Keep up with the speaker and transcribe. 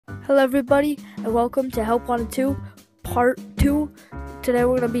Hello everybody and welcome to Help Wanted 2 Part 2. Today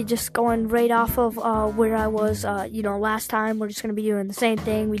we're going to be just going right off of where I was, last time. We're just going to be doing the same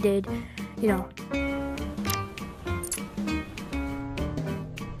thing we did,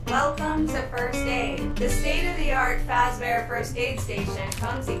 Welcome to First Aid. The state-of-the-art Fazbear First Aid Station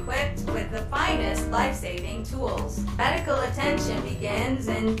comes equipped with the finest life-saving tools. Medical attention begins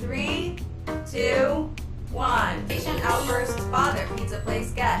in 3, 2, 1. Patient outbursts bother pizza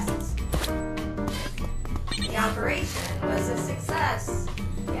place guests. The operation was a success.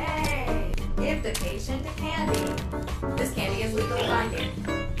 Yay! Give the patient a candy. This candy is legally binding.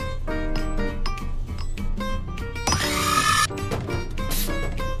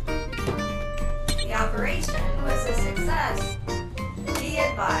 The operation was a success. Be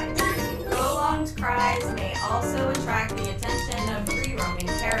advised, prolonged cries may also attract the attention of free-roaming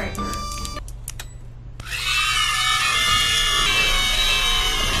characters.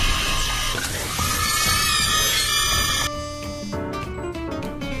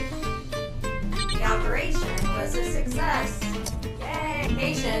 The operation was a success. Yay!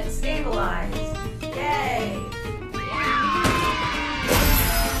 Patient stabilized. Yay!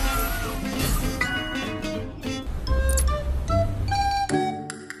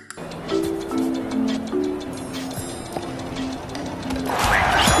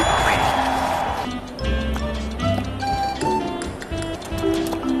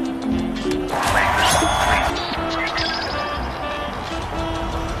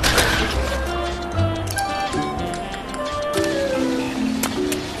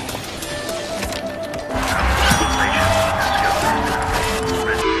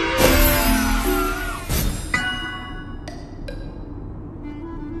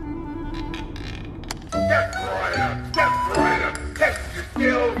 Step right up, test your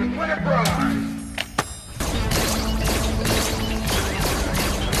skills and win a prize.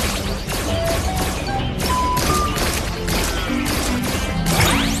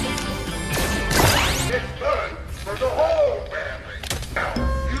 It's fun for the whole family. Now,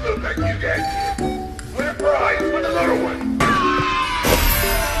 you look like you got kids. Win a prize, win another one.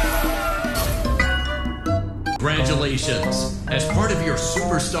 Congratulations! As part of your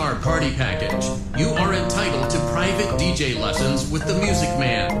Superstar Party Package, you are entitled to private DJ lessons with the Music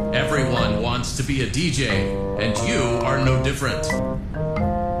Man. Everyone wants to be a DJ, and you are no different.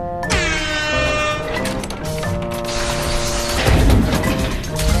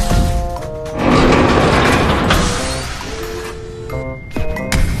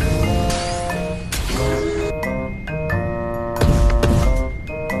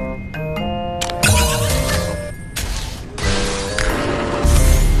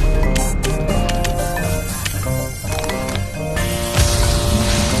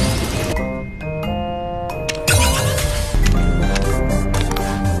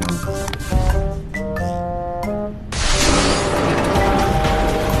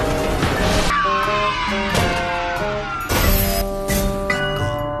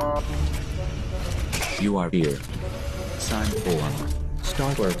 You are here. Sign form.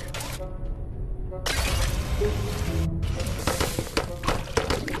 Start work.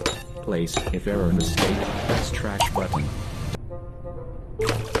 Place if error mistake, press trash button.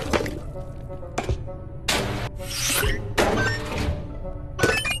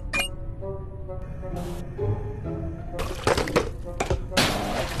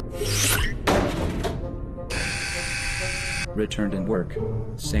 Returned and work.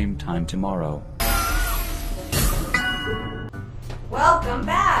 Same time tomorrow. Welcome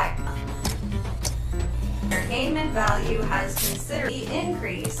back! Entertainment value has considerably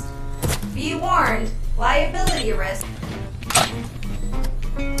increased. Be warned, liability risk.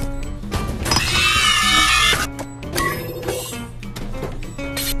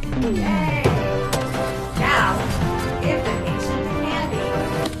 Yay! Now, give the patient a candy.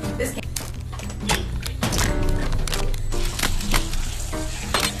 This candy.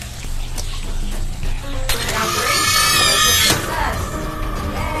 The operation was a success.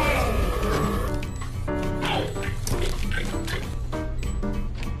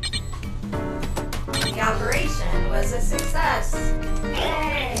 The operation was a success.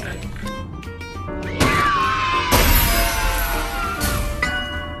 Yay!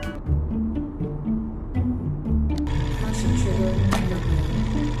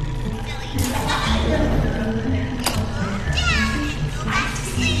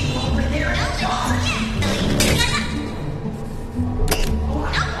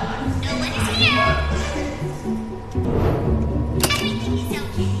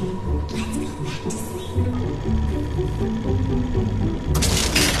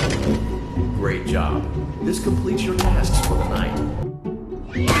 Great job. This completes your tasks for the night.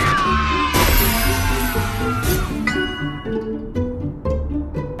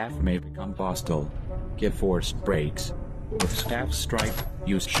 hostile. Give forced brakes. With staff stripe,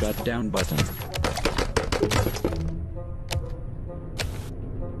 use shutdown button.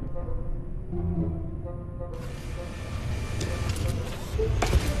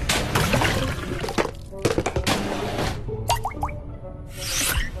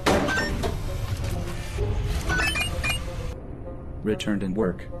 Returned and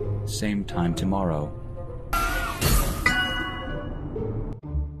work. Same time tomorrow.